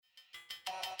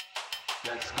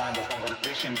That's kind of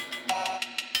conversation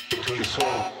between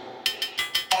soul.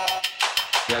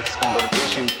 That's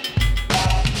conversation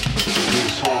between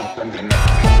soul and the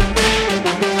mind.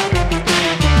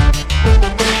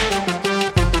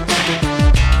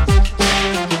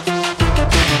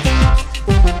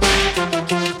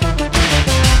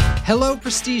 Hello,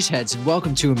 Prestige Heads, and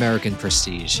welcome to American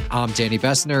Prestige. I'm Danny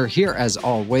Bessner, here as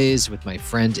always with my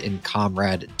friend and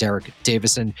comrade, Derek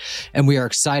Davison, and we are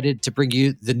excited to bring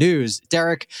you the news.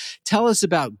 Derek, tell us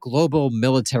about global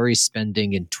military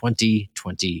spending in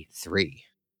 2023.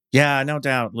 Yeah, no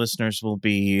doubt listeners will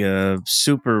be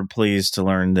super pleased to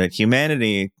learn that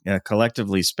humanity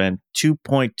collectively spent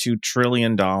 $2.2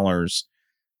 trillion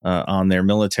on their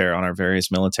military, on our various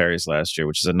militaries last year,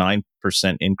 which is a 9%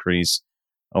 increase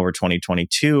over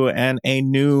 2022 and a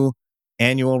new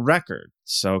annual record.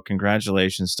 So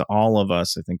congratulations to all of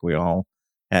us. I think we all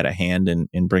had a hand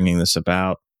in bringing this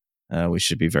about. We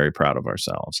should be very proud of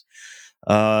ourselves.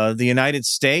 The United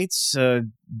States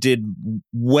did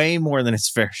way more than its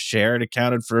fair share. It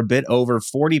accounted for a bit over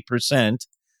 40%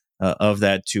 of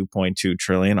that 2.2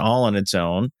 trillion, all on its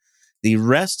own. The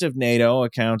rest of NATO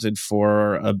accounted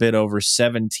for a bit over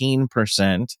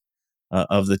 17%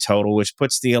 of the total, which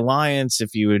puts the alliance,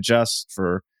 if you adjust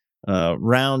for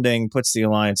rounding, puts the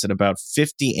alliance at about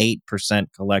 58%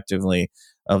 collectively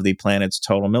of the planet's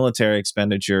total military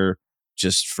expenditure.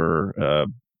 Just for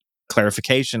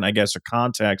clarification, I guess, or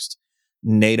context,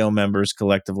 NATO members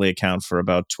collectively account for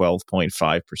about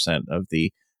 12.5% of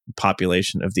the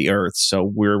population of the Earth. So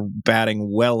we're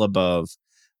batting well above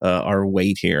our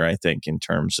weight here, I think, in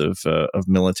terms of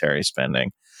military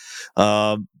spending.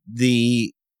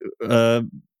 The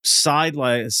side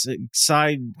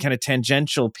kind of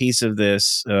tangential piece of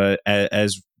this,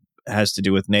 as has to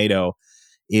do with NATO,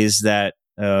 is that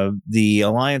the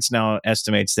alliance now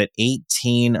estimates that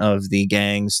 18 of the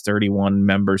gang's 31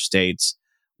 member states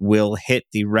will hit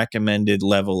the recommended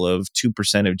level of 2%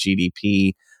 of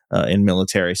GDP in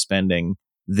military spending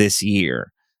this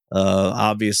year.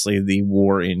 Obviously, the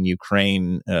war in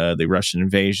Ukraine, the Russian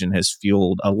invasion, has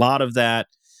fueled a lot of that.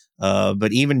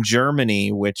 But even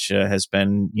Germany, which has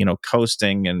been,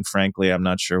 coasting, and frankly, I'm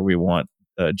not sure we want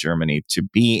Germany to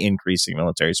be increasing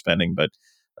military spending, but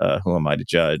who am I to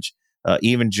judge?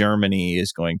 Even Germany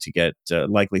is going to get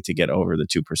likely to get over the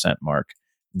 2% mark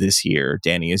this year.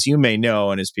 Danny, as you may know,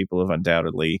 and as people have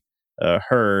undoubtedly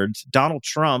heard, Donald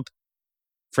Trump,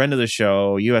 friend of the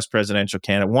show, U.S. presidential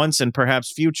candidate, once and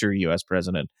perhaps future U.S.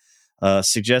 president,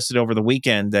 suggested over the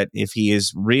weekend that if he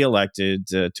is reelected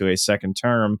to a second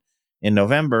term in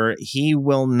November, he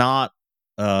will not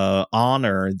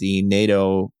honor the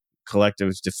NATO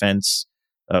collective defense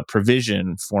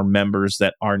provision for members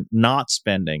that are not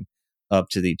spending up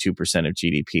to the 2% of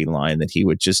GDP line, that he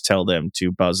would just tell them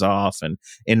to buzz off and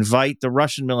invite the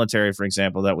Russian military, for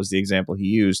example. That was the example he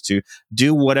used, to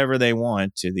do whatever they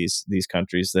want to these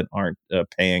countries that aren't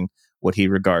paying what he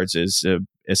regards as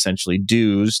essentially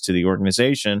dues to the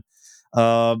organization.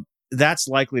 That's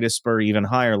likely to spur even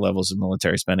higher levels of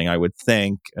military spending, I would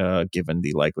think, given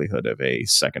the likelihood of a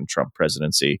second Trump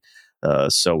presidency.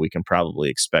 So we can probably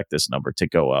expect this number to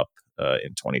go up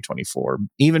in 2024,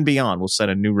 even beyond. We'll set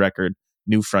a new record,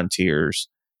 new frontiers.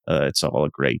 It's all a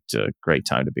great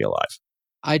time to be alive.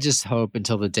 I just hope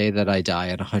until the day that I die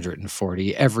at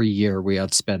 140, every year we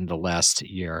outspend the last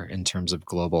year in terms of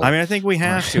global. I mean, I think we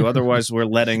have to. Otherwise, we're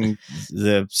letting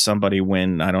somebody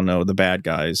win. I don't know, the bad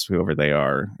guys, whoever they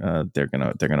are. They're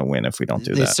gonna win if we don't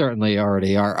do that. They certainly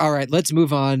already are. All right, let's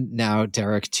move on now,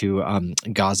 Derek, to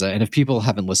Gaza. And if people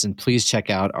haven't listened, please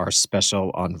check out our special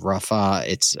on Rafah.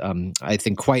 It's, I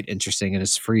think, quite interesting, and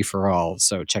it's free for all.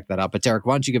 So check that out. But Derek,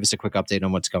 why don't you give us a quick update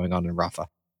on what's going on in Rafah?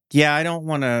 Yeah, I don't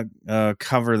want to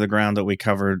cover the ground that we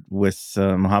covered with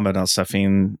Mohammed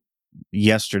al-Safin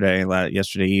yesterday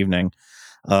evening,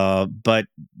 but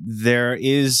there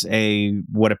is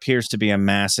what appears to be a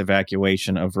mass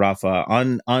evacuation of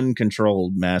Rafah,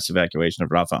 uncontrolled mass evacuation of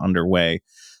Rafah underway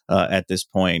at this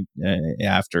point,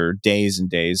 after days and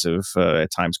days of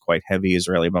at times quite heavy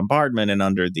Israeli bombardment, and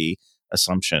under the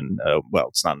assumption, well,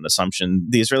 it's not an assumption,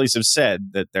 the Israelis have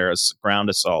said that there is ground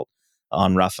assault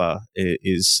on Rafah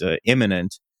is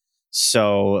imminent.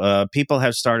 So people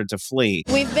have started to flee.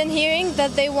 We've been hearing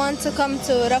that they want to come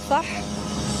to Rafah,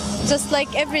 just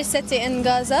like every city in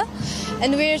Gaza.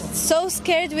 And we're so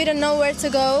scared, we don't know where to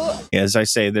go. As I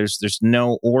say, there's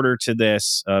no order to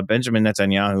this. Benjamin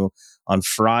Netanyahu on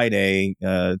Friday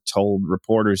told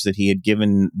reporters that he had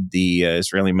given the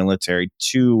Israeli military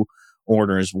two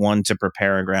orders, one to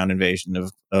prepare a ground invasion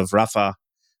of Rafah,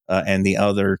 and the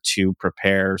other to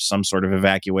prepare some sort of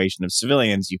evacuation of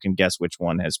civilians. You can guess which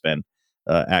one has been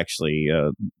actually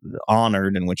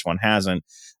honored and which one hasn't.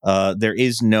 There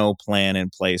is no plan in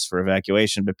place for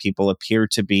evacuation, but people appear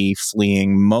to be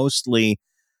fleeing mostly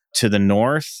to the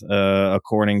north,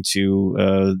 according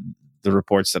to the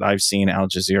reports that I've seen. Al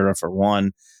Jazeera, for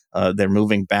one. They're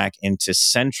moving back into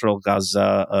central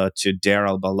Gaza to Deir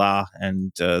al-Balah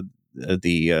and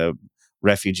the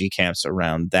refugee camps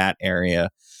around that area.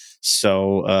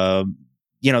 So,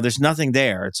 there's nothing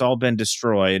there. It's all been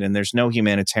destroyed, and there's no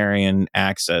humanitarian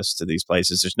access to these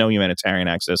places. There's no humanitarian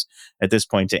access at this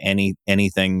point to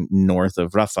anything north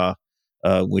of Rafah,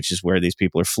 which is where these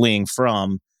people are fleeing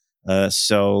from.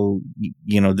 So,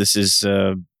 this is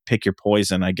pick your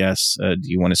poison, I guess. Do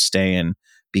you want to stay and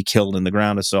be killed in the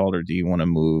ground assault, or do you want to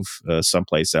move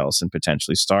someplace else and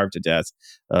potentially starve to death?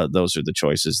 Those are the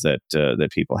choices that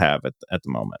people have at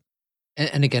the moment.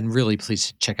 And again, really,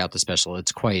 please check out the special.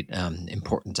 It's quite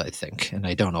important, I think, and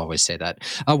I don't always say that.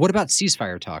 What about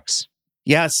ceasefire talks?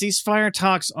 Yeah, ceasefire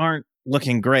talks aren't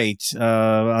looking great,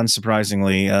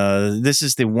 unsurprisingly. This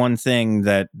is the one thing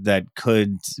that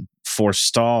could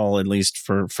forestall, at least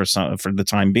for the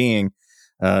time being,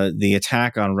 the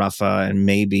attack on Rafah, and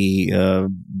maybe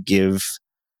give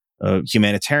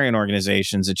humanitarian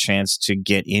organizations a chance to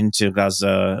get into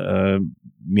Gaza,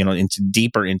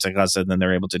 deeper into Gaza than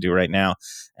they're able to do right now,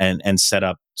 and set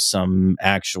up some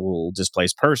actual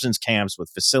displaced persons camps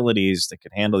with facilities that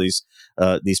could handle these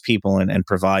people and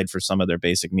provide for some of their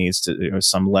basic needs to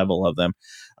some level of them.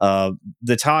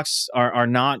 The talks are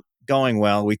not going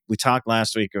well. We talked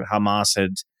last week. Hamas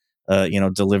had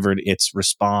delivered its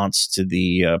response to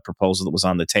the proposal that was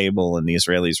on the table, and the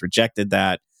Israelis rejected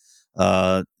that.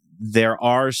 There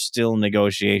are still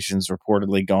negotiations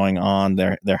reportedly going on.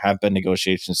 There have been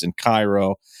negotiations in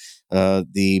Cairo.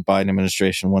 The Biden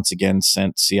administration once again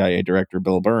sent CIA Director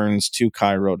Bill Burns to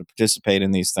Cairo to participate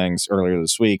in these things earlier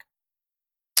this week.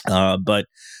 But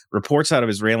reports out of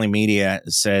Israeli media have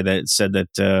said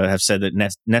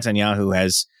that Netanyahu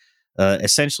has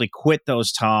essentially quit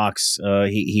those talks.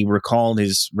 He recalled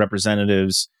his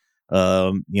representatives,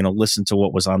 listened to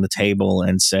what was on the table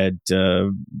and said,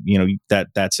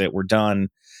 that's it, we're done.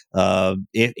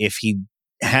 If he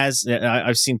has,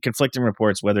 I've seen conflicting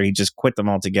reports whether he just quit them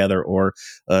altogether or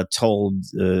told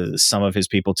some of his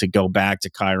people to go back to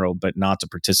Cairo, but not to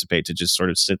participate, to just sort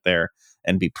of sit there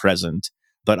and be present.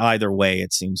 But either way,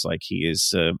 it seems like he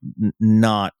is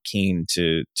not keen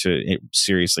to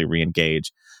seriously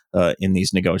reengage in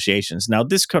these negotiations. Now,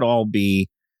 this could all be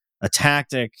a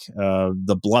tactic,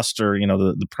 the bluster,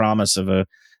 the promise of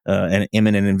an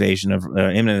imminent invasion of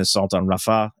imminent assault on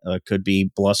Rafah could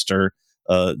be bluster.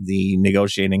 The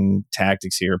negotiating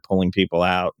tactics here, pulling people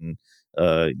out, and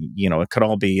it could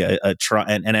all be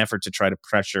an effort to try to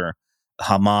pressure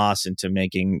Hamas into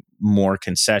making more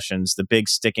concessions. The big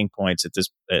sticking points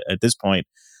at this point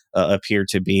appear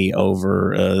to be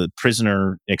over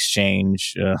prisoner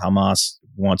exchange. Hamas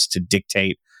wants to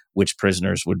dictate which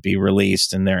prisoners would be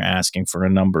released, and they're asking for a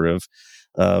number of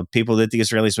people that the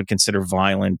Israelis would consider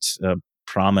violent,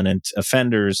 prominent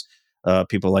offenders.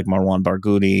 People like Marwan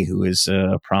Barghouti, who is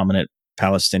a prominent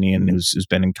Palestinian who's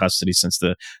been in custody since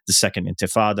the second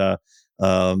Intifada.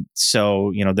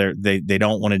 So they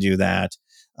don't want to do that.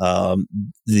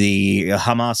 The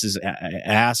Hamas is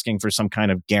asking for some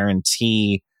kind of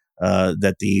guarantee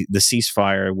that the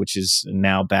ceasefire, which is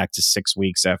now back to 6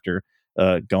 weeks after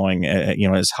going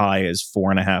as high as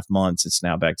 4.5 months, it's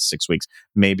now back to 6 weeks,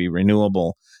 may be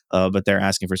renewable. But they're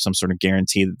asking for some sort of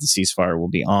guarantee that the ceasefire will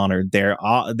be honored.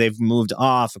 They've moved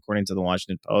off, according to the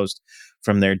Washington Post,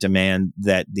 from their demand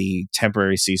that the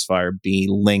temporary ceasefire be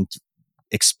linked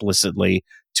explicitly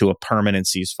to a permanent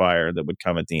ceasefire that would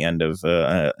come at the end of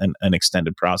an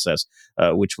extended process,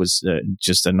 which was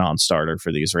just a non-starter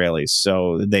for the Israelis.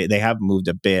 So they have moved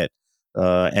a bit.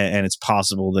 And it's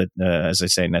possible that, as I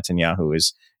say, Netanyahu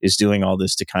is doing all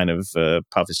this to kind of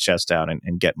puff his chest out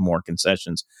and get more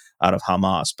concessions out of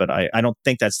Hamas. But I don't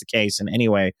think that's the case. And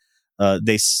anyway,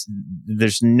 there's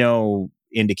no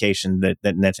indication that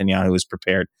Netanyahu is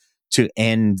prepared to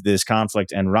end this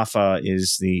conflict, and Rafah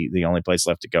is the only place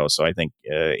left to go. So I think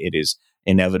it is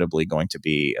inevitably going to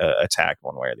be attacked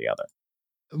one way or the other.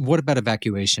 What about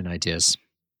evacuation ideas?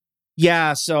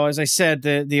 Yeah, so as I said,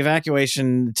 the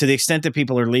evacuation, to the extent that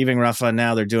people are leaving Rafah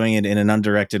now, they're doing it in an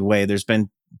undirected way. There's been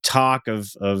talk of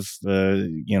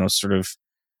sort of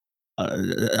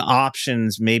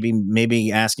options,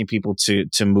 maybe asking people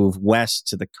to move west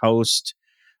to the coast,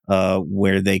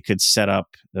 where they could set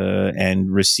up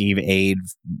and receive aid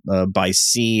by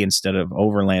sea instead of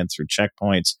overland through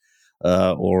checkpoints.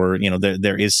 Or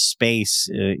there is space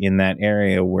in that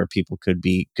area where people could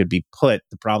be put.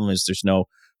 The problem is there's no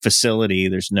facility.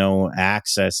 There's no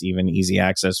access, even easy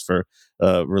access for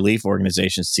relief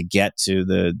organizations to get to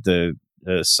the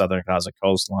southern Gaza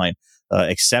coastline,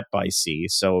 except by sea.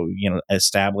 So,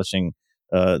 establishing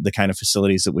the kind of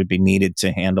facilities that would be needed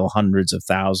to handle hundreds of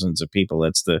thousands of people.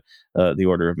 That's the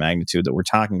order of magnitude that we're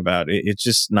talking about. It's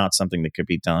just not something that could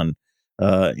be done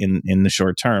in the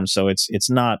short term. So it's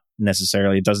not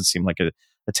necessarily. It doesn't seem like a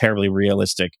terribly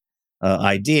realistic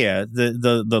idea.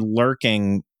 The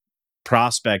lurking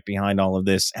prospect behind all of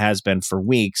this has been for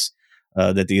weeks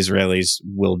that the Israelis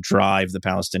will drive the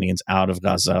Palestinians out of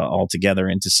Gaza altogether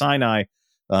into Sinai,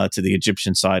 to the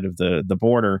Egyptian side of the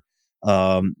border.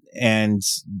 And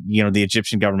the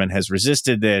Egyptian government has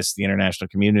resisted this. The international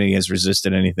community has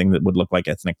resisted anything that would look like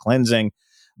ethnic cleansing.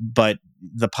 But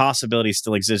the possibility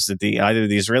still exists that either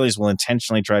the Israelis will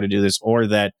intentionally try to do this, or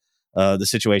that the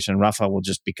situation in Rafah will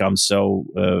just become so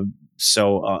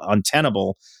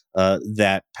untenable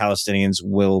that Palestinians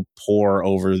will pour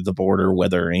over the border,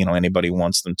 whether anybody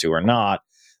wants them to or not,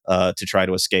 to try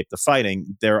to escape the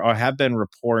fighting. There have been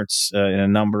reports in a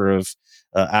number of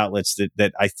outlets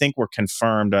that I think were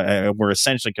confirmed, were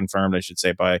essentially confirmed, I should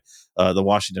say, by the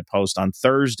Washington Post on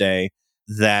Thursday,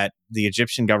 that the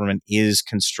Egyptian government is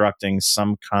constructing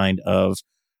some kind of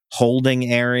holding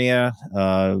area.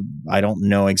 I don't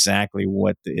know exactly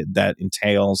what that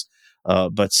entails,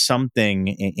 but something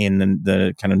in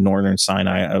the kind of northern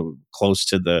Sinai, close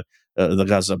to the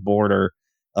Gaza border.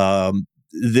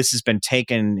 This has been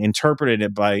interpreted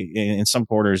in some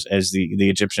quarters as the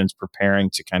Egyptians preparing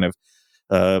to kind of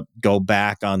go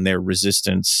back on their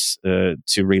resistance to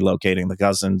relocating the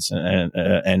Gazans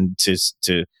and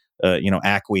to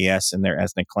acquiesce in their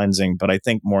ethnic cleansing. But I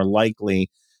think more likely,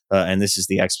 and this is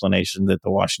the explanation that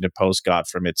the Washington Post got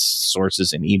from its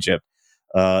sources in Egypt,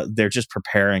 they're just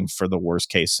preparing for the worst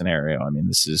case scenario. I mean,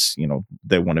 this is,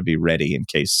 they want to be ready in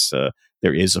case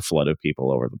there is a flood of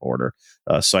people over the border.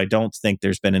 So I don't think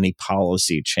there's been any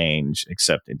policy change,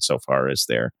 except insofar as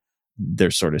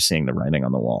they're sort of seeing the writing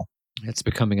on the wall. It's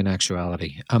becoming an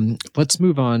actuality. Let's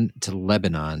move on to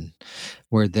Lebanon,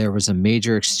 where there was a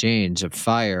major exchange of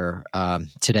fire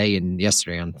today and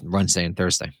yesterday, on Wednesday and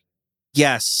Thursday.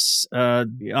 Yes.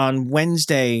 On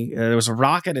Wednesday, there was a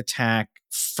rocket attack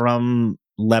from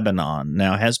Lebanon.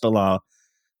 Now, Hezbollah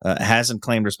hasn't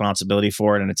claimed responsibility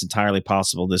for it, and it's entirely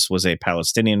possible this was a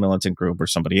Palestinian militant group or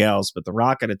somebody else. But the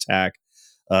rocket attack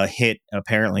hit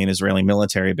apparently an Israeli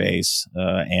military base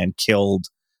and killed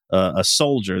a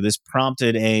soldier. This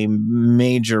prompted a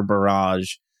major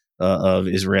barrage of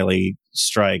Israeli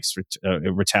strikes,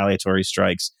 retaliatory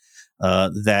strikes,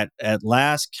 that at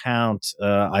last count,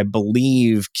 I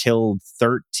believe, killed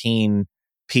 13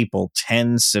 people,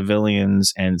 10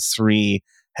 civilians, and 3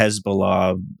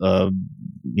 Hezbollah,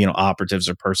 operatives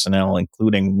or personnel,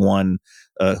 including one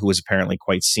who was apparently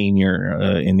quite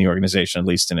senior in the organization, at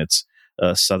least in its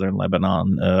southern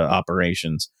Lebanon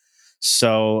operations.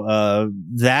 So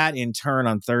that in turn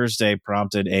on Thursday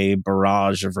prompted a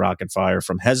barrage of rocket fire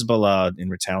from Hezbollah in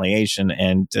retaliation.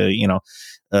 And,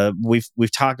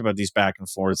 we've talked about these back and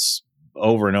forths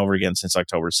over and over again since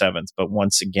October 7th. But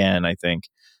once again, I think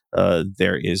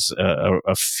there is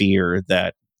a fear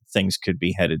that things could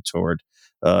be headed toward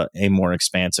a more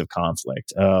expansive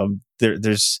conflict.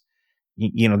 There's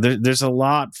a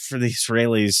lot for the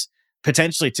Israelis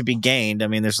potentially to be gained. I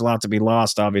mean, there's a lot to be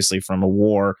lost, obviously, from a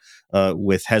war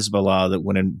with Hezbollah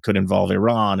that could involve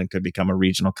Iran and could become a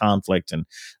regional conflict and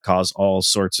cause all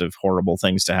sorts of horrible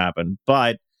things to happen.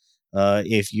 But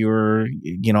if you're,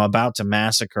 about to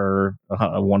massacre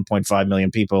 1.5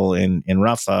 million people in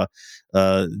Rafah,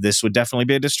 this would definitely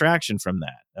be a distraction from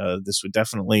that. This would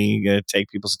definitely take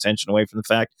people's attention away from the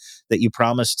fact that you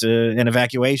promised an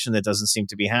evacuation that doesn't seem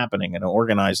to be happening, and an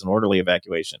organized and orderly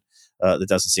evacuation that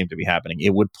doesn't seem to be happening.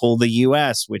 It would pull the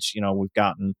U.S., which, we've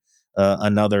gotten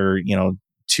another,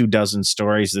 24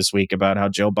 stories this week about how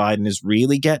Joe Biden is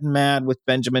really getting mad with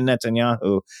Benjamin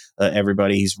Netanyahu.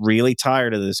 Everybody, he's really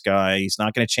tired of this guy. He's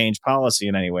not going to change policy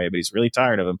in any way, but he's really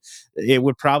tired of him. It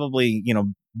would probably,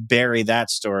 bury that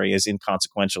story, as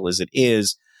inconsequential as it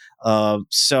is.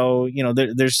 So,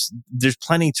 there's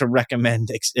plenty to recommend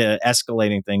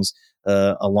escalating things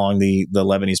along the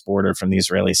Lebanese border from the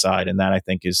Israeli side, and that, I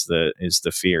think, is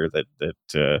the fear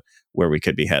that where we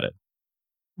could be headed.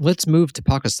 Let's move to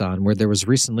Pakistan, where there was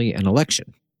recently an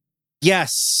election.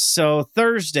 Yes. So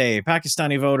Thursday,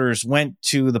 Pakistani voters went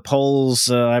to the polls.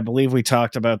 I believe we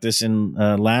talked about this in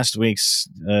last week's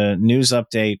news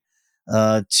update,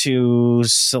 to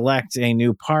select a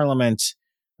new parliament.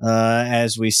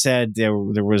 As we said, there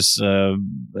was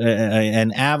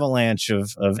an avalanche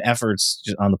of efforts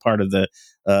on the part of the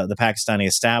the Pakistani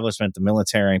establishment, the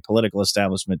military and political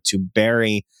establishment, to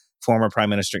bury former Prime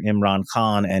Minister Imran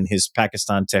Khan and his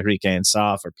Pakistan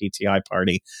Tehreek-e-Insaf, or PTI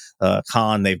party.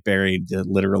 Khan, they've buried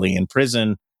literally in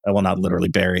prison. Well, not literally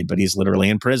buried, but he's literally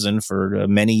in prison for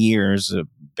many years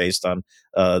based on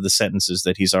the sentences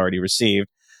that he's already received.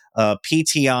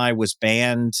 PTI was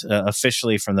banned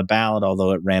officially from the ballot,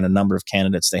 although it ran a number of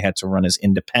candidates. They had to run as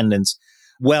independents.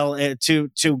 Well,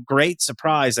 to great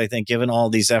surprise, I think, given all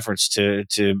these efforts to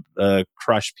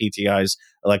crush PTI's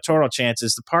electoral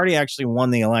chances, the party actually won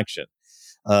the election.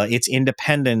 Its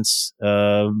independents,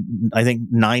 I think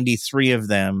 93 of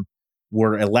them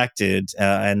were elected,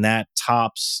 and that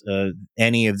tops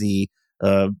any of the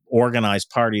organized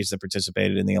parties that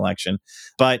participated in the election.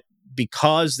 But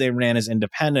because they ran as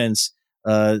independents,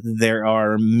 there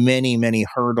are many, many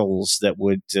hurdles that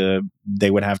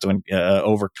they would have to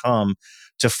overcome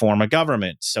to form a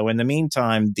government. So in the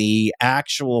meantime, the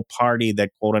actual party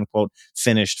that quote unquote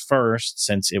finished first,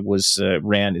 since it was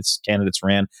its candidates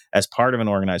ran as part of an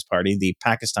organized party, the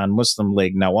Pakistan Muslim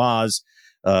League Nawaz,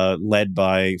 led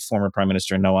by former Prime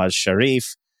Minister Nawaz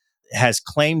Sharif, has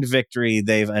claimed victory.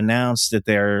 They've announced that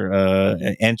they're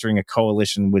entering a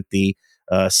coalition with the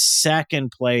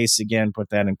second place, again, put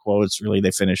that in quotes, really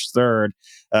they finished third,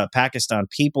 Pakistan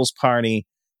People's Party.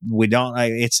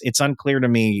 It's unclear to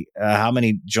me how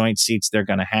many joint seats they're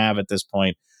going to have at this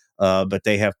point, but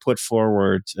they have put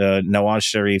forward Nawaz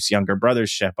Sharif's younger brother,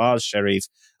 Shehbaz Sharif,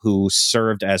 who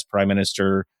served as prime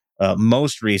minister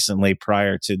most recently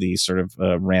prior to the sort of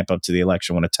ramp up to the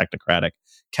election when a technocratic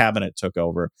cabinet took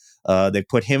over. They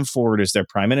put him forward as their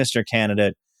prime minister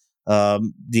candidate.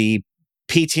 The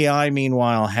PTI,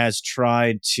 meanwhile, has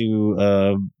tried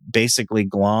to basically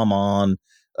glom on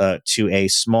to a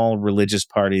small religious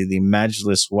party, the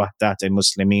Majlis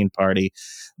Wahdat-e-Muslimin party,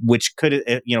 which could,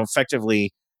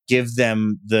 effectively give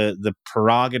them the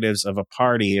prerogatives of a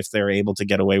party if they're able to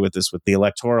get away with this with the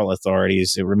electoral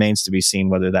authorities. It remains to be seen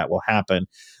whether that will happen.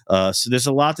 So there's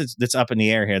a lot that's up in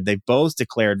the air here. They've both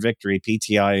declared victory.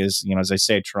 PTI is, as I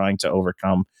say, trying to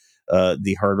overcome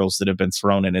the hurdles that have been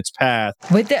thrown in its path.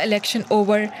 With the election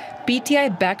over,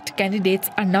 PTI-backed candidates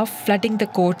are now flooding the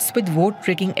courts with vote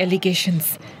rigging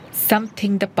allegations,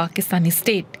 something the Pakistani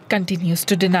state continues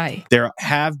to deny. There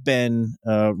have been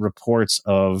reports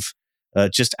of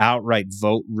just outright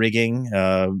vote rigging,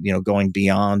 going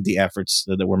beyond the efforts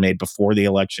that were made before the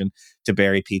election to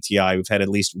bury PTI. We've had at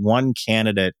least one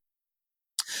candidate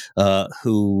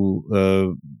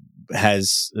who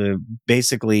has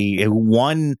basically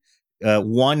won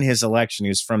his election. He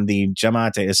was from the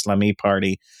Jamaat-e-Islami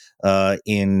party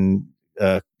and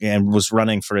was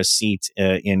running for a seat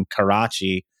in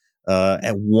Karachi,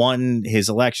 and won his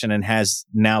election and has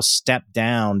now stepped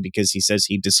down because he says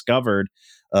he discovered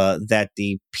that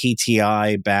the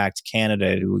PTI-backed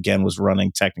candidate, who again was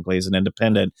running technically as an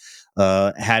independent,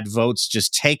 had votes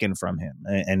just taken from him,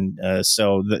 and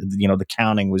so the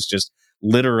counting was just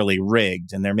literally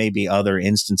rigged. And there may be other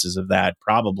instances of that.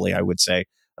 Probably, I would say,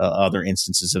 other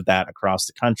instances of that across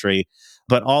the country.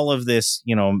 But all of this,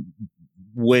 the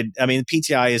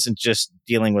PTI isn't just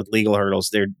dealing with legal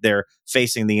hurdles. They're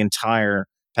facing the entire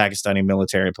Pakistani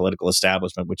military political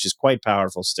establishment, which is quite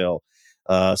powerful still.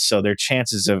 So their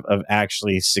chances of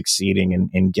actually succeeding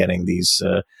in getting these,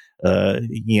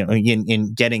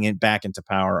 in getting it back into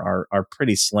power are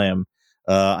pretty slim.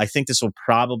 I think this will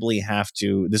probably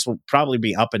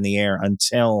be up in the air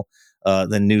until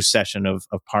the new session of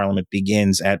Parliament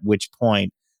begins, at which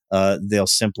point they'll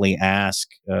simply ask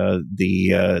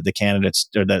the candidates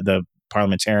or the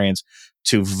parliamentarians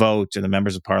to vote, or the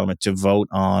members of Parliament to vote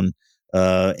on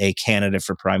a candidate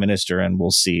for prime minister, and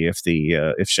we'll see if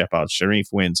Shehbaz Sharif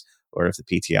wins or if the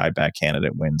PTI-backed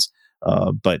candidate wins.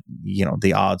 But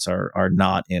the odds are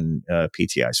not in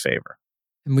PTI's favor.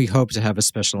 And we hope to have a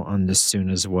special on this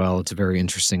soon as well. It's a very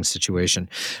interesting situation.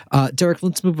 Derek,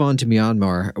 let's move on to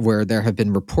Myanmar, where there have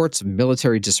been reports of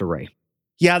military disarray.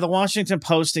 Yeah, the Washington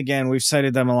Post, again, we've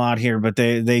cited them a lot here, but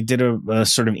they did a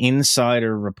sort of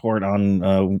insider report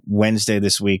on Wednesday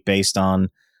this week based on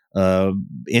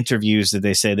interviews that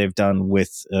they say they've done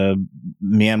with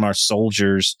Myanmar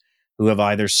soldiers who have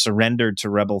either surrendered to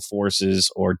rebel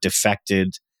forces or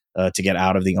defected to get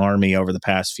out of the army over the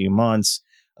past few months.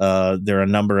 There are a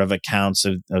number of accounts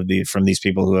from these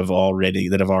people who have already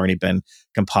been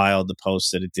compiled. The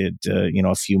Post that it did,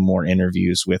 a few more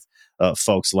interviews with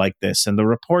folks like this, and the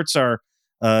reports are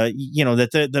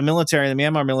that the military, the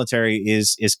Myanmar military,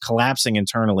 is collapsing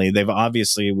internally.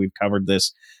 We've covered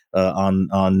this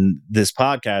on this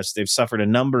podcast. They've suffered a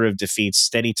number of defeats,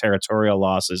 steady territorial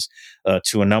losses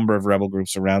to a number of rebel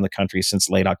groups around the country since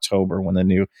late October, when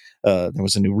there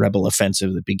was a new rebel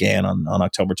offensive that began on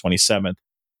October 27th.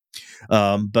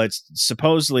 But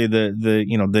supposedly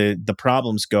the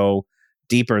problems go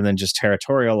deeper than just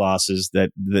territorial losses.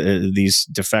 That these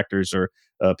defectors or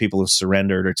people who've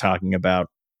surrendered are talking about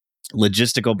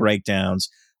logistical breakdowns,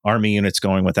 army units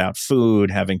going without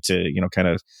food, having to kind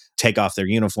of take off their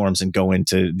uniforms and go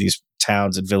into these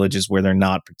towns and villages where they're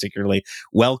not particularly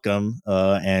welcome,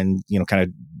 and kind of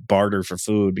barter for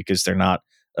food because they're not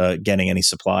getting any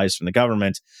supplies from the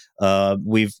government.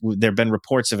 There've been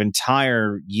reports of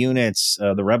entire units,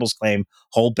 the rebels claim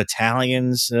whole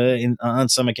battalions on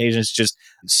some occasions just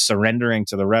surrendering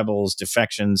to the rebels.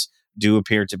 Defections do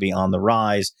appear to be on the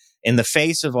rise. In the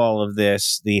face of all of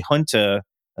this, the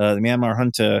Myanmar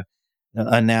junta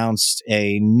announced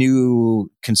a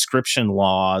new conscription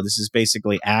law. This is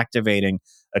basically activating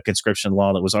a conscription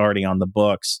law that was already on the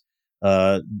books,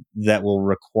 that will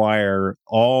require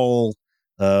all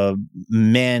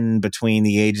men between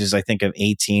the ages, I think, of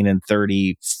 18 and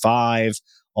 35,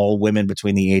 all women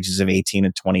between the ages of 18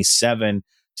 and 27,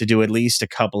 to do at least a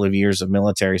couple of years of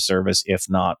military service, if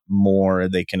not more.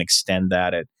 They can extend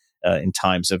that in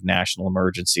times of national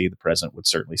emergency. The president would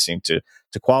certainly seem to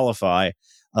qualify.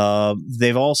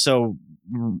 They've also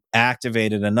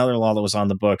activated another law that was on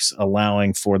the books,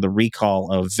 allowing for the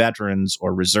recall of veterans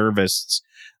or reservists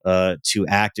to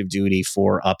active duty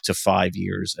for up to 5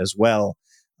 years as well.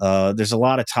 There's a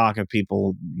lot of talk of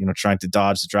people, trying to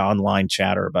dodge the draft, online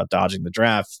chatter about dodging the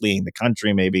draft, fleeing the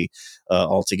country, maybe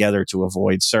altogether to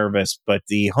avoid service. But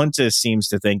the junta seems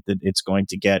to think that it's going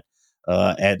to get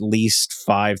at least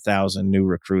 5,000 new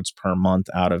recruits per month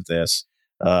out of this.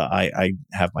 I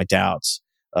have my doubts.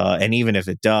 And even if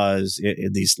it does,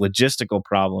 these logistical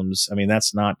problems,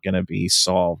 that's not going to be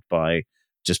solved by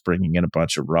just bringing in a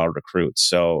bunch of raw recruits.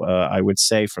 So I would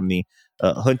say from the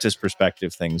junta's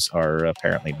perspective, things are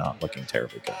apparently not looking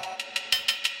terribly good.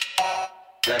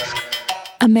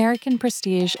 American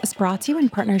Prestige is brought to you in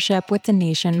partnership with The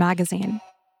Nation magazine.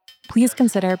 Please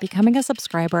consider becoming a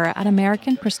subscriber at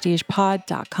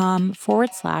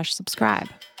americanprestigepod.com/subscribe.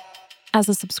 As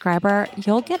a subscriber,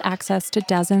 you'll get access to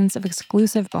dozens of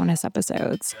exclusive bonus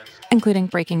episodes, including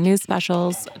breaking news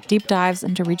specials, deep dives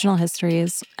into regional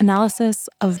histories, analysis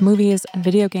of movies and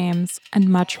video games, and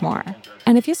much more.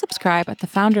 And if you subscribe at the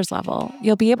founders level,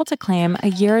 you'll be able to claim a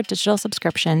year digital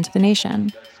subscription to The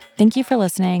Nation. Thank you for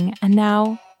listening, and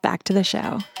now, back to the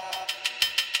show.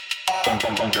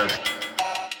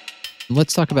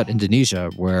 Let's talk about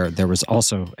Indonesia, where there was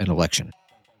also an election.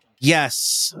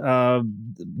 Yes.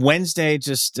 Wednesday,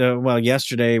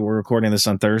 yesterday, we're recording this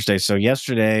on Thursday. So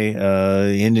yesterday,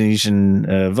 the Indonesian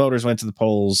voters went to the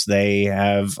polls. They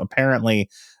have apparently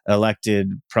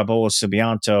elected Prabowo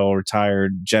Subianto,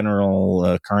 retired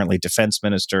general, currently defense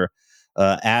minister,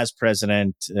 as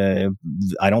president.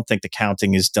 I don't think the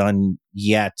counting is done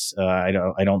yet. I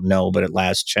don't know, but at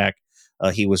last check,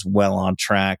 he was well on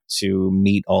track to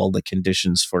meet all the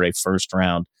conditions for a first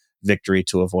round victory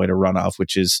to avoid a runoff,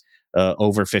 which is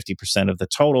over 50% of the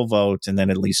total vote, and then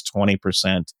at least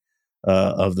 20%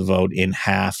 of the vote in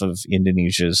half of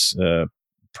Indonesia's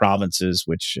provinces,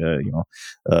 which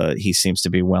he seems to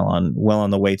be well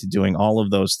on the way to doing all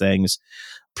of those things.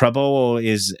 Prabowo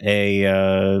is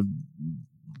I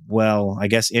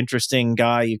guess interesting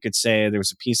guy, you could say. There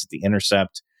was a piece at The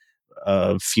Intercept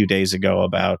a few days ago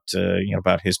about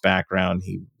his background.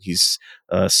 He's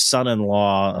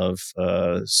son-in-law of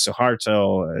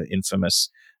Suharto,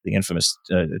 the infamous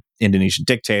Indonesian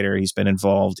dictator. He's been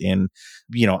involved in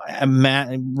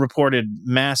reported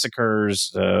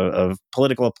massacres of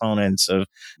political opponents, of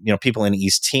people in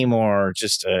East Timor.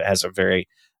 Just has a very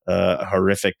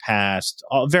horrific past,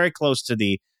 very close to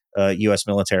the U.S.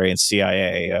 military and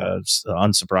CIA,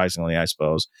 unsurprisingly, I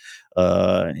suppose,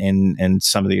 and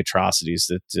some of the atrocities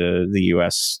that the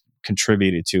U.S.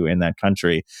 contributed to in that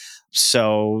country.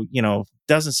 So,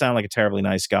 doesn't sound like a terribly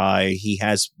nice guy. He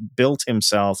has built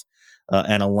himself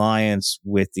an alliance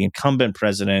with the incumbent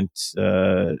president,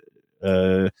 Joko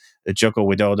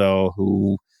Widodo,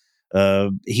 who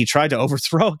he tried to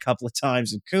overthrow a couple of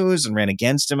times in coups and ran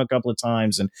against him a couple of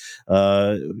times. And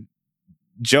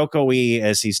Jokowi,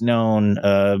 as he's known,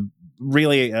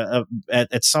 really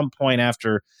at some point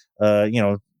after,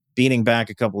 beating back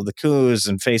a couple of the coups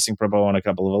and facing Prabowo in a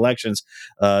couple of elections,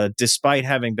 despite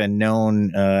having been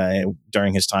known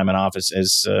during his time in office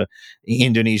as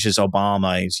Indonesia's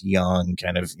Obama. He's young,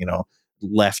 kind of,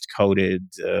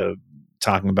 left-coded,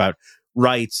 talking about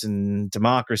rights and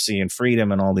democracy and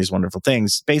freedom and all these wonderful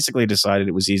things, basically decided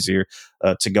it was easier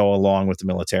to go along with the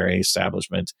military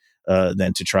establishment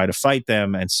than to try to fight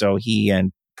them. And so he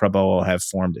and Prabowo have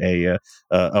formed a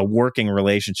working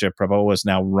relationship. Prabowo is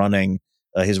now running.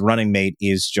 His running mate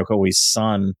is Jokowi's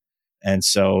son. And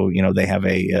so, they have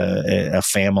a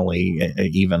family,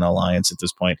 even alliance at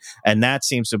this point. And that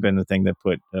seems to have been the thing that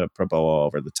put Prabowo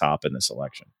over the top in this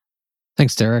election.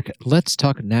 Thanks, Derek. Let's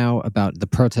talk now about the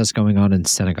protests going on in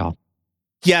Senegal.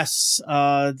 Yes,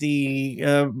 the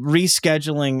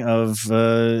rescheduling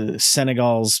of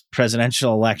Senegal's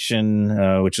presidential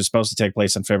election, which was supposed to take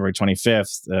place on February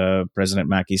 25th, President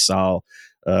Macky Sall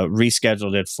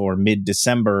rescheduled it for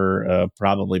mid-December,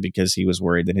 probably because he was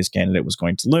worried that his candidate was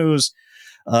going to lose.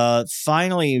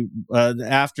 Finally,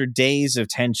 after days of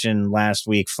tension last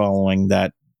week following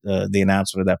that the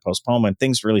announcement of that postponement,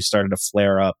 things really started to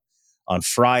flare up. On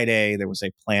Friday, there was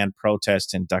a planned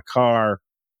protest in Dakar.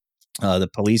 The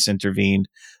police intervened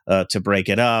to break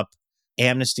it up.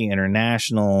 Amnesty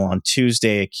International on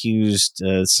Tuesday accused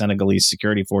Senegalese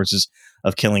security forces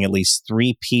of killing at least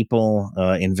 3 people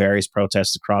in various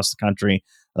protests across the country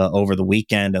over the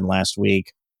weekend and last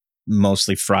week.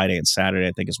 Mostly Friday and Saturday,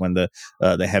 I think, is when the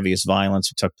heaviest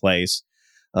violence took place.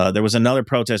 There was another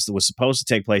protest that was supposed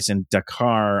to take place in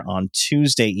Dakar on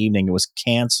Tuesday evening. It was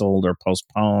canceled or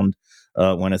postponed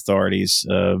when authorities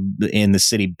in the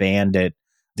city banned it.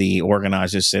 The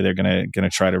organizers say they're going to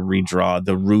try to redraw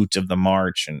the route of the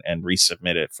march and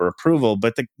resubmit it for approval.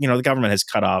 But the government has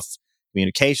cut off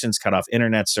communications, cut off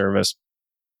internet service.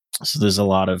 So there's a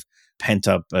lot of pent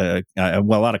up, a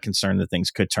lot of concern that things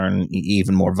could turn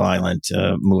even more violent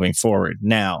moving forward.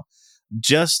 Now,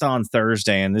 just on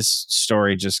Thursday, and this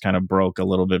story just kind of broke a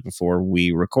little bit before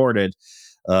we recorded,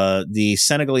 the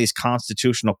Senegalese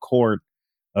Constitutional Court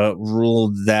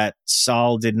ruled that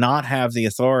Sall did not have the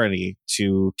authority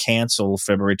to cancel the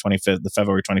February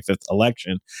 25th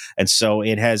election. And so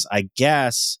it has, I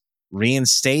guess,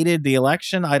 reinstated the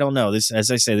election. I don't know. This, as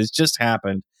I say, this just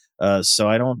happened. So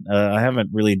I haven't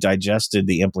really digested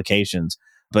the implications,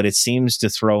 but it seems to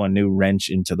throw a new wrench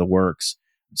into the works.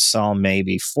 Sall may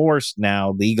be forced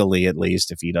now, legally at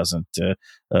least, if he doesn't,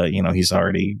 he's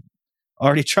already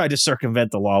tried to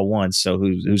circumvent the law once, so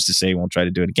who's to say he won't try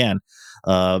to do it again?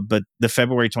 But the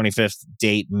February 25th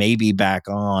date may be back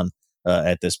on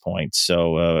at this point,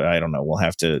 so I don't know. We'll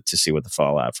have to see what the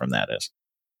fallout from that is.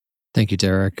 Thank you,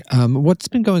 Derek. What's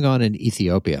been going on in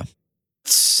Ethiopia?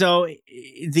 So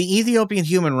the Ethiopian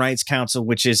Human Rights Council,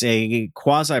 which is a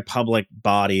quasi-public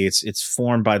body, it's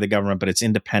formed by the government, but it's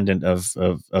independent of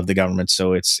the government,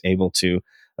 so it's able to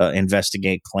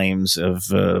investigate claims of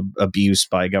abuse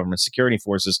by government security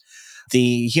forces.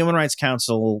 The Human Rights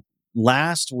Council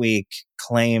last week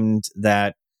claimed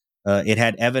that it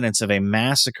had evidence of a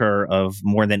massacre of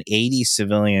more than 80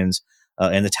 civilians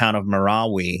in the town of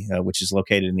Marawi, which is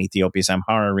located in Ethiopia's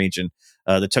Amhara region,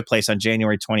 that took place on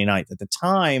January 29th. At the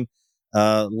time,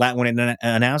 when it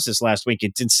announced this last week,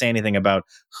 it didn't say anything about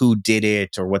who did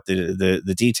it or what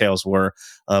the details were.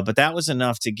 But that was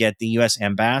enough to get the U.S.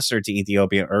 ambassador to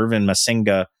Ethiopia, Irvin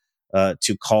Masinga,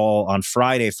 to call on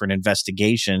Friday for an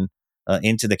investigation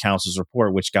into the council's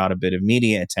report, which got a bit of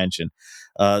media attention.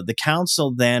 The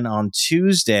council then on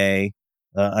Tuesday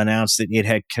announced that it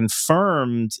had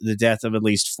confirmed the death of at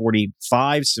least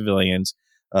 45 civilians.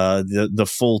 The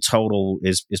full total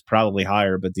is probably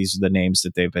higher, but these are the names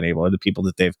that they've been able, or the people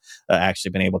that they've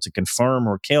actually been able to confirm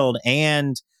were killed.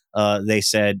 And they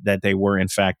said that they were in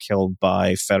fact killed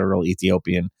by federal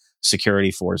Ethiopian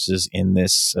security forces in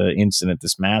this incident,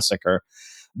 this massacre.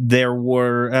 There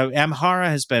were Amhara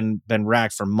has been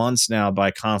racked for months now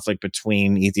by conflict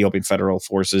between Ethiopian federal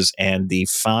forces and the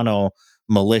Fano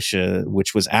militia,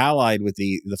 which was allied with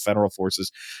the federal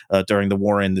forces during the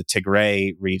war in the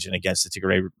Tigray region against the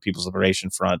Tigray People's Liberation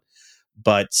Front.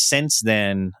 But since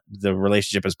then, the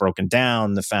relationship has broken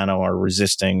down. The Fano are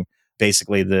resisting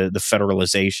basically the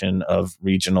federalization of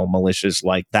regional militias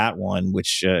like that one,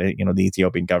 which the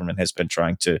Ethiopian government has been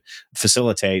trying to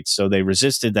facilitate. So they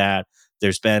resisted that.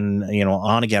 There's been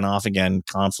on again, off again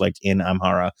conflict in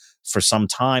Amhara for some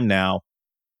time now,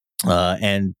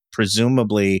 and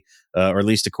presumably, or at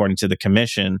least according to the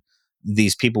commission,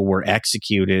 these people were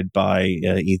executed by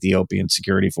Ethiopian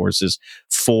security forces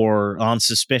on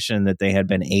suspicion that they had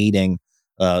been aiding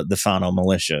the Fano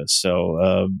militia.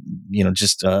 So,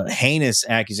 just a heinous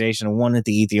accusation, one that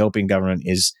the Ethiopian government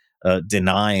is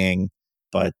denying,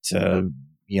 but,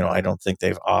 I don't think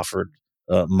they've offered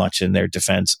much in their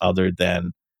defense other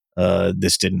than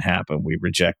this didn't happen. We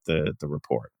reject the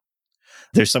report.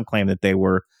 There's some claim that they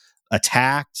were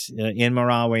attacked in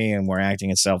Marawi and were acting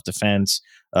in self-defense.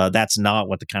 That's not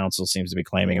what the council seems to be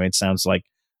claiming. I mean, it sounds like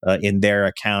in their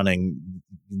accounting,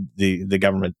 the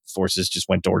government forces just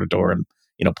went door to door and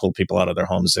pulled people out of their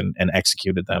homes and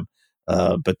executed them.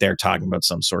 But they're talking about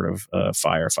some sort of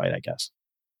firefight, I guess.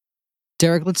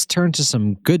 Derek, let's turn to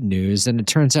some good news. And it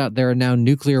turns out there are now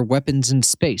nuclear weapons in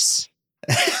space.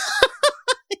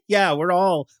 Yeah,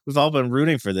 we've all been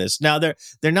rooting for this. Now they're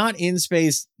not in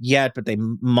space yet, but they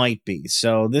might be.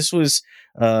 So this was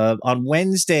on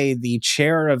Wednesday. The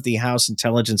chair of the House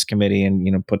Intelligence Committee,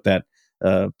 and put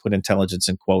intelligence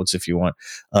in quotes if you want.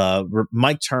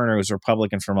 Mike Turner, who's a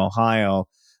Republican from Ohio,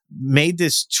 made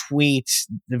this tweet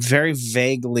very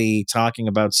vaguely talking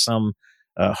about some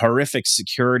horrific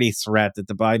security threat that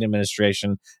the Biden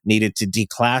administration needed to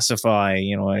declassify,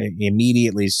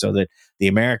 immediately, so that the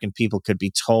American people could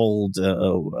be told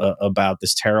about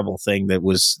this terrible thing that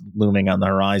was looming on the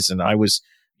horizon. I was,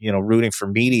 rooting for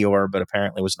Meteor, but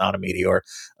apparently it was not a meteor.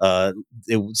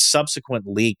 Subsequent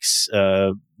leaks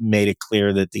made it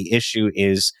clear that the issue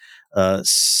is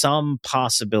some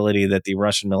possibility that the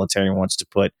Russian military wants to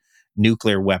put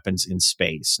nuclear weapons in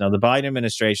space. Now, the Biden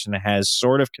administration has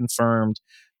sort of confirmed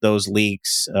those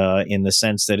leaks in the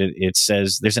sense that it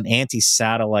says there's an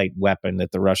anti-satellite weapon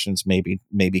that the Russians may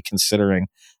be considering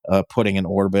putting in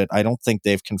orbit. I don't think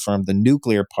they've confirmed the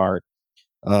nuclear part,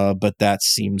 but that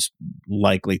seems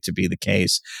likely to be the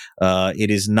case. It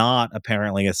is not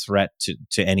apparently a threat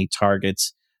to any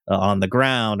targets on the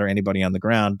ground or anybody on the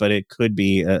ground, but it could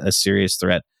be a serious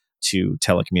threat to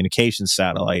telecommunications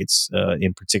satellites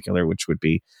in particular, which would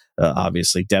be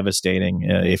obviously devastating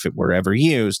if it were ever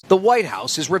used. The White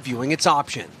House is reviewing its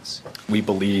options. We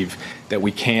believe that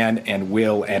we can and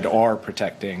will and are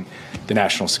protecting the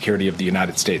national security of the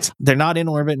United States. They're not in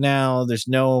orbit now. There's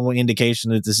no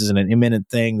indication that this is an imminent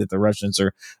thing, that the Russians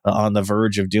are on the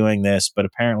verge of doing this, but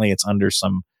apparently it's under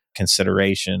some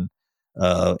consideration.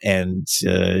 And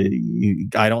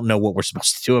I don't know what we're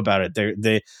supposed to do about it.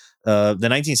 The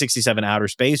 1967 Outer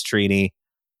Space Treaty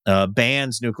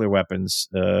bans nuclear weapons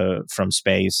from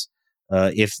space.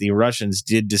 If the Russians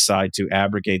did decide to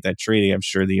abrogate that treaty, I'm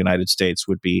sure the United States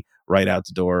would be right out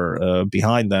the door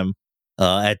behind them.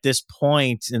 At this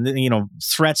point, and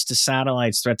threats to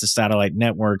satellites, threats to satellite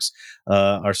networks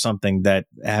are something that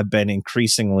have been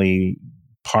increasingly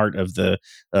part of the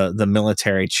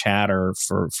military chatter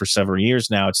for several years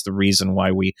now. It's the reason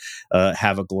why we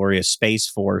have a glorious space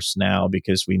force now,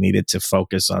 because we needed to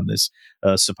focus on this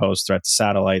supposed threat to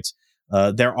satellites.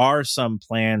 There are some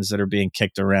plans that are being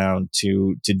kicked around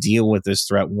to deal with this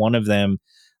threat. One of them,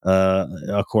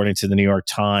 according to the New York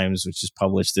Times, which has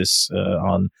published this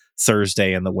on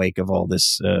Thursday in the wake of all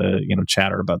this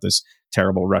chatter about this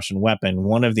terrible Russian weapon.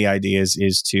 One of the ideas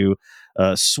is to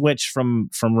switch from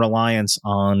reliance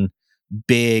on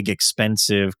big,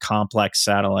 expensive, complex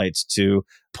satellites to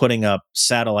putting up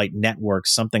satellite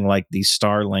networks, something like the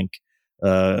Starlink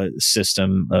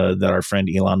system that our friend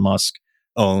Elon Musk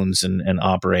owns and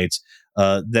operates,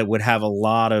 that would have a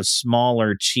lot of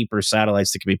smaller, cheaper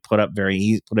satellites that could be put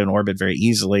in orbit very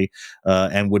easily,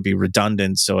 and would be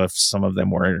redundant. So if some of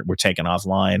them were taken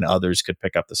offline, others could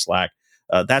pick up the slack.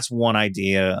 That's one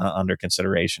idea under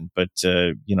consideration, but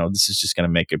this is just going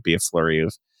to make it be a flurry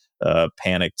of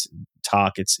panicked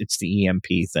talk. It's the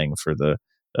EMP thing for the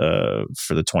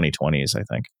 2020s, I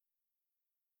think.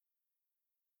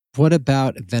 What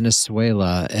about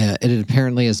Venezuela? It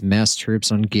apparently has massed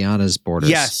troops on Guyana's borders.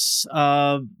 Yes.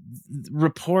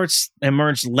 Reports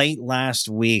emerged late last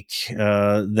week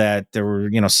that there were,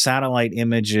 satellite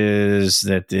images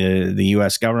that the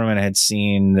U.S. government had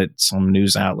seen, that some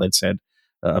news outlets had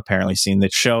apparently seen,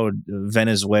 that showed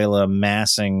Venezuela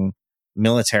massing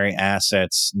military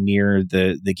assets near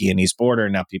the Guyanese border.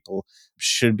 Now, people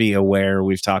should be aware,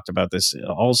 we've talked about this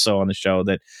also on the show,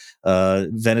 that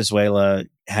Venezuela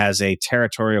has a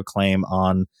territorial claim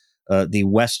on the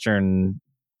western,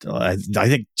 I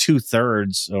think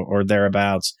 2/3 or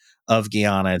thereabouts of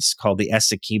Guyana. It's called the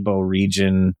Essequibo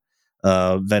region.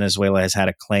 Venezuela has had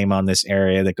a claim on this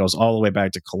area that goes all the way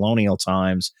back to colonial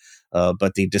times.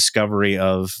 But the discovery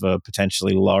of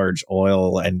potentially large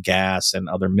oil and gas and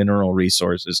other mineral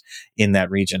resources in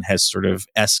that region has sort of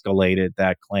escalated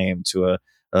that claim to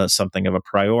something of a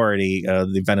priority.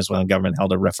 The Venezuelan government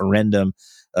held a referendum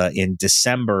in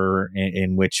December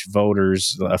in which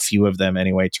voters, a few of them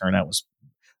anyway, turnout was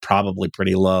probably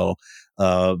pretty low,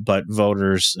 but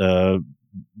voters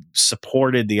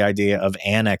supported the idea of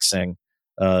annexing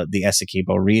the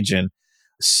Essequibo region.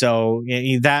 So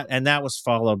that was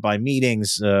followed by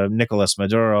meetings. Nicolas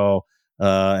Maduro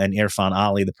and Irfan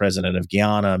Ali, the president of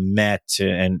Guyana, met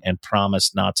and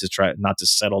promised not to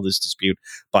settle this dispute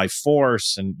by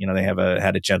force. And they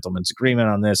had a gentleman's agreement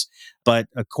on this. But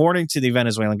according to the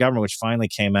Venezuelan government, which finally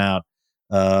came out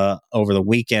over the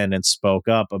weekend and spoke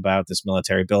up about this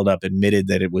military buildup, admitted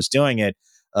that it was doing it.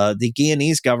 The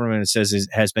Guyanese government, it says,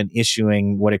 has been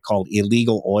issuing what it called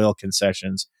illegal oil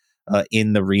concessions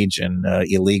in the region.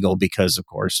 Illegal because, of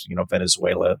course,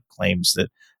 Venezuela claims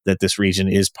that this region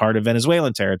is part of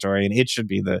Venezuelan territory, and it should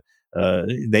be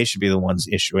they should be the ones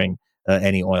issuing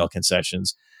any oil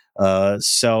concessions.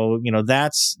 So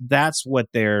that's what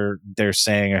they're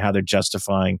saying, or how they're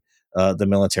justifying the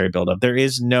military buildup. There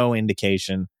is no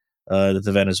indication that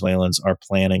the Venezuelans are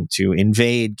planning to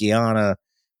invade Guyana.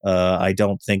 I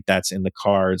don't think that's in the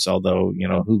cards, although,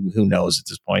 who knows at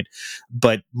this point.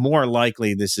 But more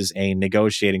likely, this is a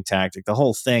negotiating tactic. The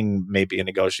whole thing may be a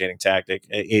negotiating tactic.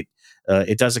 It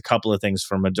does a couple of things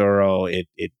for Maduro.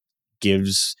 It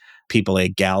gives people a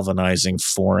galvanizing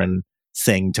foreign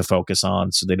thing to focus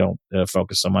on, so they don't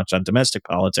focus so much on domestic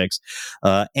politics.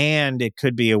 And it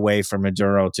could be a way for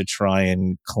Maduro to try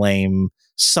and claim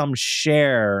some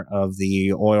share of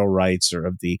the oil rights or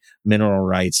of the mineral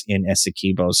rights in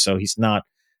Essequibo. So he's not,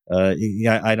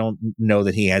 I don't know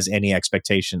that he has any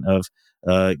expectation of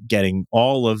getting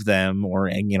all of them or,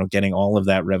 getting all of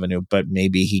that revenue, but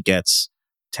maybe he gets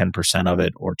 10% of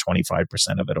it or 25%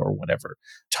 of it or whatever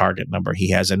target number he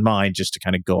has in mind, just to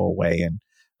kind of go away and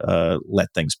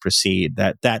let things proceed.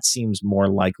 That seems more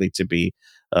likely to be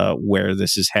where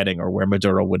this is heading, or where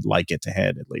Maduro would like it to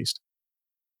head, at least.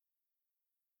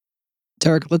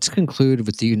 Derek, let's conclude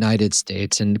with the United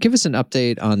States and give us an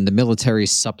update on the military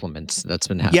supplements that's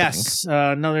been happening. Yes,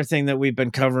 another thing that we've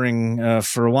been covering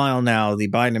for a while now, the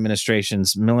Biden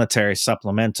administration's military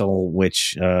supplemental,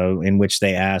 in which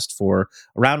they asked for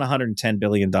around $110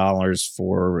 billion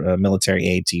for military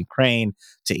aid to Ukraine,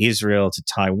 to Israel, to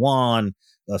Taiwan,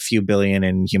 a few billion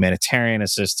in humanitarian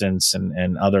assistance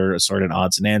and other assorted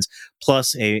odds and ends,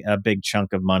 plus a big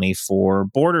chunk of money for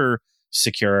border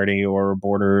security or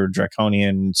border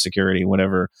draconian security,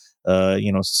 whatever,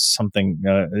 something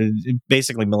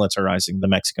basically militarizing the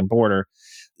Mexican border.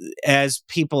 As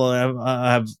people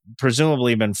have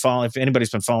presumably been following, if anybody's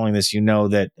been following this,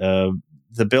 that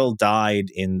the bill died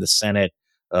in the Senate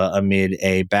amid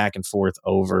a back and forth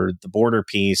over the border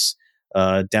piece.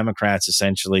 Democrats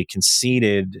essentially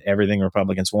conceded everything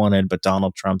Republicans wanted, but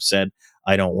Donald Trump said,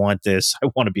 I don't want this. I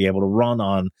want to be able to run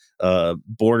on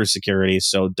border security,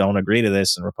 so don't agree to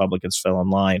this. And Republicans fell in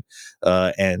line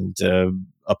and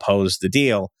opposed the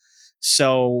deal.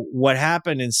 So what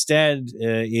happened instead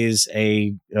is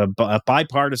a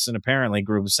bipartisan, apparently,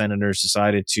 group of senators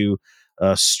decided to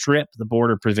strip the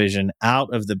border provision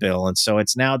out of the bill. And so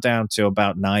it's now down to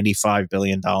about $95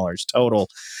 billion total,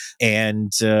 and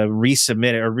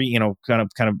resubmit it, or kind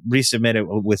of resubmit it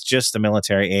with just the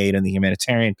military aid and the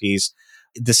humanitarian piece.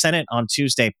 The Senate on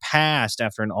Tuesday passed,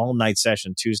 after an all-night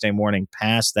session Tuesday morning,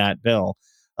 passed that bill.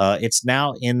 It's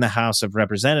now in the House of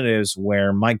Representatives,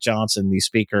 where Mike Johnson, the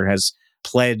Speaker, has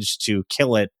pledged to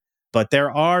kill it. But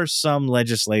there are some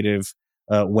legislative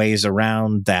ways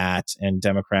around that, and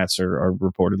Democrats are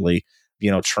reportedly,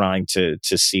 trying to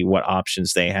see what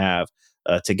options they have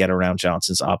to get around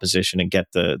Johnson's opposition and get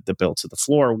the bill to the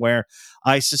floor, where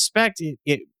I suspect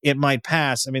it might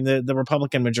pass. I mean, the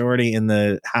Republican majority in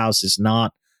the House is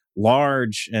not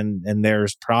large, and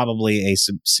there's probably a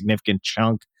significant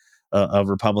chunk of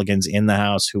Republicans in the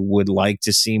House who would like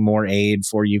to see more aid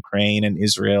for Ukraine and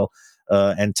Israel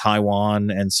and Taiwan,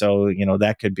 and so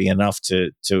that could be enough to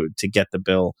get the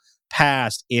bill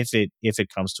passed if it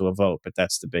comes to a vote. But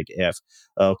that's the big if.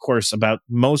 Of course, about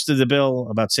most of the bill,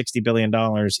 about $60 billion,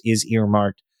 is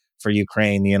earmarked for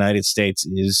Ukraine. The United States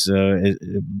is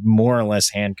more or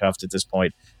less handcuffed at this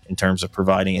point in terms of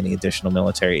providing any additional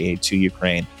military aid to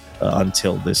Ukraine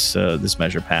until this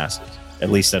measure passes, at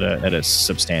least at a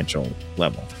substantial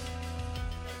level.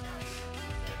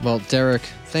 Well, Derek,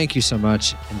 thank you so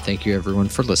much, and thank you everyone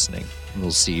for listening.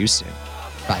 We'll see you soon.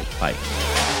 Bye. Bye.